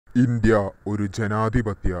India ഒരു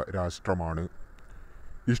ജനാധിപത്യ രാഷ്ട്രമാണ്.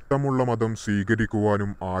 ഇഷ്ടമുള്ള മതം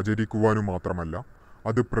സ്വീകരിക്കുവാനും ആചരിക്കുവാനും മാത്രമല്ല,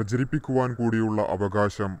 അത് പ്രചരിപ്പിക്കുവാൻ കൂടിയുള്ള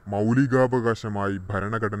അവകാശം മൗലികാവകാശമായി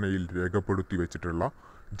ഭരണഘടനയിൽ രേഖപ്പെടുത്തി വച്ചിട്ടുള്ള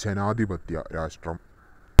ജനാധിപത്യ രാഷ്ട്രം.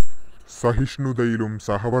 സഹിഷ്ണുതയിലും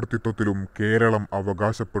സഹവർത്തിത്വത്തിലും കേരളം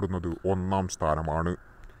അവകാശപ്പെടുന്നത് 1-ാം സ്ഥാനമാണ്.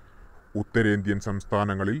 ഉത്തരേന്ത്യൻ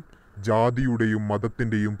സംസ്ഥാനങ്ങളിൽ ജാതിയുടെയും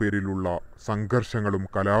മതത്തിൻ്റെയും പേരിലുള്ള സംഘർഷങ്ങളും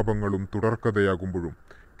കലാപങ്ങളും തുടർക്കഥയാകുമ്പോഴും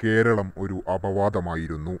കേരളം ഒരു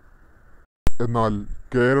അപവാദമായിരുന്നു. എന്നാൽ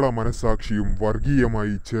കേരള മനസ്സാക്ഷിയും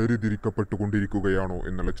വർഗീയമായി ചേരിതിരിക്കപ്പെട്ടുകൊണ്ടിരിക്കുകയാണോ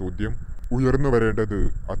എന്നുള്ള ചോദ്യം ഉയർന്നു വരേണ്ടത്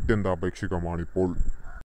അത്യന്താപേക്ഷികമാണിപ്പോൾ.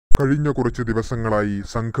 കഴിഞ്ഞ കുറച്ച് ദിവസങ്ങളായി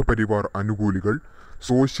സംഘപരിവാർ അനുകൂലികൾ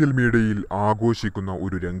സോഷ്യൽ മീഡിയയിൽ ആഘോഷിക്കുന്ന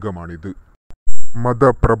ഒരു രംഗമാണിത്.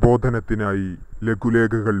 മതപ്രബോധനത്തിനായി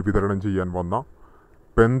ലഘുലേഖകൾ വിതരണം ചെയ്യാൻ വന്ന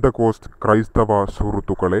പെന്തകോസ്റ്റ് ക്രൈസ്തവ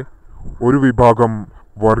സുഹൃത്തുക്കളെ ഒരു വിഭാഗം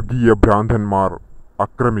വർഗീയ ഭ്രാന്തന്മാർ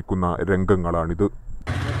ആക്രമിക്കുന്ന രംഗങ്ങളാണിത്.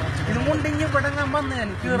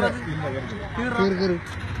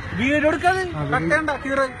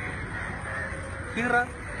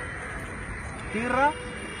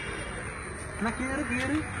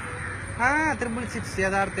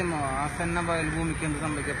 യാഥാർത്ഥ്യമോ ആസന്ന ഭൂമിക്ക് എന്ത്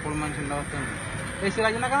സംഭവിക്കും? എപ്പോഴും മനുഷ്യന്റെ അവസ്ഥ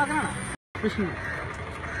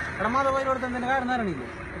മതപരിവർത്തനത്തിന്റെ എന്തിന്റെ കാരണം അറിയണില്ലേ?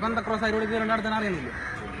 പെന്തക്കോസ്ത് അതിലൂടെ കീറണ്ടാടുത്താൻ അറിയണില്ലേ?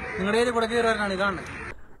 നിങ്ങളുടെ ഏത് കൂടെ കീറാനാണ് കാണുന്നത്.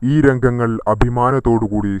 ഈ രംഗങ്ങൾ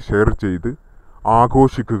അഭിമാനത്തോടുകൂടി ഷെയർ ചെയ്ത്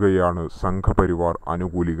ആഘോഷിക്കുകയാണ് സംഘപരിവാർ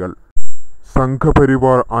അനുകൂലികൾ.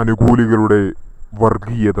 സംഘപരിവാർ അനുകൂലികളുടെ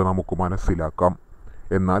വർഗീയത നമുക്ക് മനസ്സിലാക്കാം.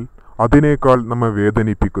 എന്നാൽ അതിനേക്കാൾ നമ്മെ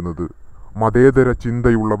വേദനിപ്പിക്കുന്നത് മതേതര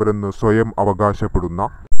ചിന്തയുള്ളവരെന്ന് സ്വയം അവകാശപ്പെടുന്ന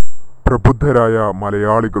പ്രബുദ്ധരായ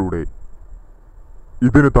മലയാളികളുടെ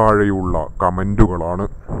ഇതിനു താഴെയുള്ള കമൻറ്റുകളാണ്.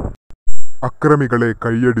 അക്രമികളെ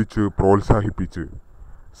കൈയടിച്ച് പ്രോത്സാഹിപ്പിച്ച്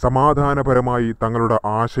സമാധാനപരമായി തങ്ങളുടെ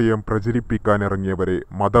ആശയം പ്രചരിപ്പിക്കാനിറങ്ങിയവരെ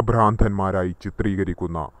മതഭ്രാന്തന്മാരായി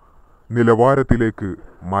ചിത്രീകരിക്കുന്ന നിലവാരത്തിലേക്ക്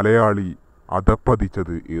മലയാളി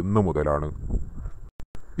അധപ്പതിച്ചത് എന്നു മുതലാണ്.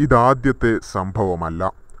 ഇതാദ്യത്തെ സംഭവമല്ല.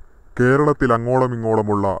 കേരളത്തിൽ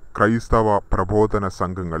അങ്ങോളമിങ്ങോളമുള്ള ക്രൈസ്തവ പ്രബോധന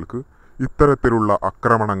സംഘങ്ങൾക്ക് ഇത്തരത്തിലുള്ള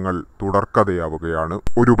ആക്രമണങ്ങൾ തുടർക്കഥയാവുകയാണ്.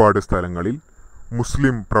 ഒരുപാട് സ്ഥലങ്ങളിൽ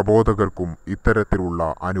മുസ്ലിം പ്രബോധകർക്കും ഇത്തരത്തിലുള്ള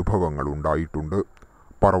അനുഭവങ്ങൾ ഉണ്ടായിട്ടുണ്ട്.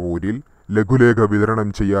 പറവൂരിൽ ലഘുലേഖ വിതരണം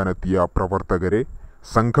ചെയ്യാനെത്തിയ പ്രവർത്തകരെ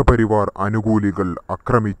സംഘപരിവാർ അനുകൂലികൾ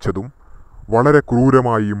ആക്രമിച്ചതും വളരെ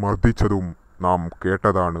ക്രൂരമായി മർദ്ദിച്ചതും നാം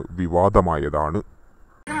കേട്ടതാണ്, വിവാദമായതാണ്.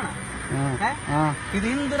 ഇത്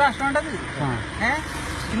ഹിന്ദു രാഷ്ട്രമുണ്ടത്.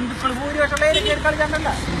 ഹിന്ദുക്കൾ ഭൂരിപക്ഷമുള്ള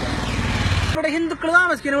ഇവിടെ ഹിന്ദുക്കൾ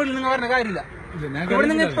താമസിക്കുന്ന വീട്ടിൽ നിങ്ങൾ പറഞ്ഞ കാര്യമില്ല. ഇവിടെ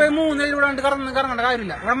നിങ്ങൾ ഇപ്പൊ 3 കറങ്ങേണ്ട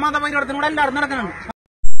കാര്യമില്ല. ഇവിടെ മതപരിവർത്തനം എല്ലാവരും നടക്കുന്നുണ്ട്.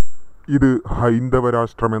 ഇത് ഹൈന്ദവ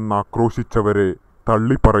രാഷ്ട്രമെന്ന് ആക്രോശിച്ചവരെ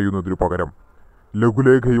തള്ളിപ്പറയുന്നതിനു പകരം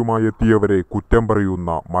ലഘുലേഖയുമായി എത്തിയവരെ കുറ്റം പറയുന്ന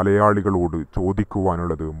മലയാളികളോട്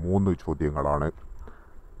ചോദിക്കുവാനുള്ളത് 3 ചോദ്യങ്ങളാണ്.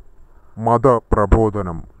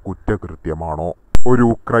 മതപ്രബോധനം കുറ്റകൃത്യമാണോ? ഒരു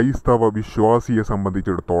ക്രൈസ്തവ വിശ്വാസിയെ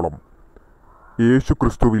സംബന്ധിച്ചിടത്തോളം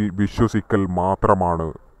യേശുക്രിസ്തുവിൽ വിശ്വസിക്കൽ മാത്രമാണ്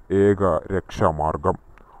ഏക രക്ഷാമാർഗം.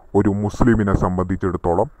 ഒരു മുസ്ലിമിനെ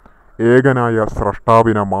സംബന്ധിച്ചിടത്തോളം ഏകനായ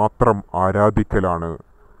സ്രഷ്ടാവിനെ മാത്രം ആരാധിക്കലാണ്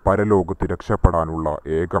പരലോകത്ത് രക്ഷപ്പെടാനുള്ള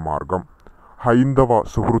ഏകമാർഗം. ഹൈന്ദവ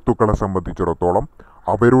സുഹൃത്തുക്കളെ സംബന്ധിച്ചിടത്തോളം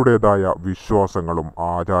അവരുടേതായ വിശ്വാസങ്ങളും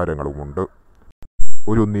ആചാരങ്ങളുമുണ്ട്.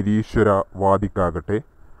 ഒരു നിരീശ്വരവാദിക്കാകട്ടെ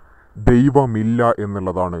ദൈവമില്ല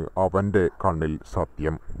എന്നുള്ളതാണ് അവൻ്റെ കണ്ണിൽ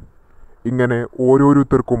സത്യം. ഇങ്ങനെ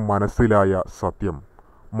ഓരോരുത്തർക്കും മനസ്സിലായ സത്യം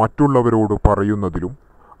മറ്റുള്ളവരോട് പറയുന്നതിലും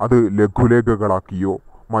അത് ലഘുലേഖകളാക്കിയോ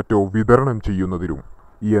മറ്റോ വിതരണം ചെയ്യുന്നതിലും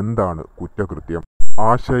എന്താണ് കുറ്റകൃത്യം?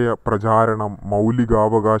 ആശയ പ്രചാരണം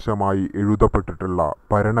മൗലികാവകാശമായി എഴുതപ്പെട്ടിട്ടുള്ള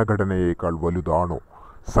ഭരണഘടനയേക്കാൾ വലുതാണോ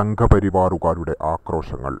സംഘപരിവാറുകാരുടെ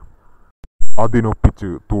ആക്രോശങ്ങൾ? അതിനൊപ്പിച്ച്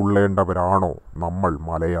തുള്ളേണ്ടവരാണോ നമ്മൾ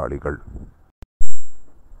മലയാളികൾ?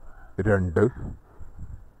 2.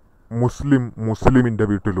 മുസ്ലിം മുസ്ലിമിൻ്റെ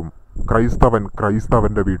വീട്ടിലും ക്രൈസ്തവൻ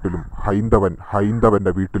ക്രൈസ്തവൻ്റെ വീട്ടിലും ഹൈന്ദവൻ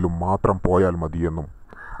ഹൈന്ദവൻ്റെ വീട്ടിലും മാത്രം പോയാൽ മതിയെന്നും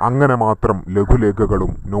അങ്ങനെ മാത്രം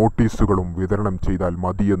ലഘുലേഖകളും നോട്ടീസുകളും വിതരണം ചെയ്താൽ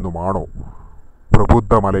മതിയെന്നുമാണോ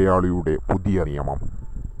പ്രബുദ്ധ മലയാളിയുടെ പുതിയ നിയമം?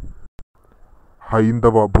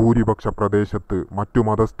 ഹൈന്ദവ ഭൂരിപക്ഷ പ്രദേശത്ത് മറ്റു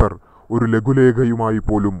മതസ്ഥർ ഒരു ലഘുലേഖയുമായി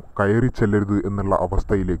പോലും കയറി ചെല്ലരുത് എന്നുള്ള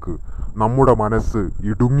അവസ്ഥയിലേക്ക് നമ്മുടെ മനസ്സ്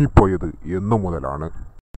ഇടുങ്ങിപ്പോയത് എന്നു മുതലാണ്.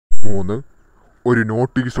 3. ഒരു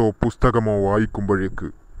നോട്ടീസോ പുസ്തകമോ വായിക്കുമ്പോഴേക്ക്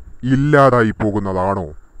ഇല്ലാതായി പോകുന്നതാണോ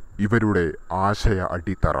ഇവരുടെ ആശയ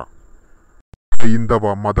അടിത്തറ?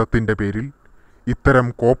 ഹൈന്ദവ മതത്തിൻ്റെ പേരിൽ ഇത്തരം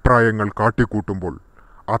കോപ്രായങ്ങൾ കാട്ടിക്കൂട്ടുമ്പോൾ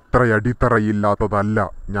അത്രയടിത്തറയില്ലാത്തതല്ല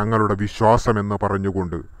ഞങ്ങളുടെ വിശ്വാസമെന്ന്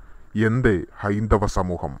പറഞ്ഞുകൊണ്ട് എന്തേ ഹൈന്ദവ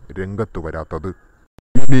സമൂഹം രംഗത്ത് വരാത്തത്?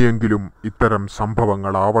 ഇനിയെങ്കിലും ഇത്തരം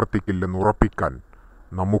സംഭവങ്ങൾ ആവർത്തിക്കില്ലെന്നുറപ്പിക്കാൻ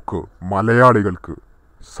നമുക്ക് മലയാളികൾക്ക്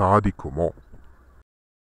സാധിക്കുമോ?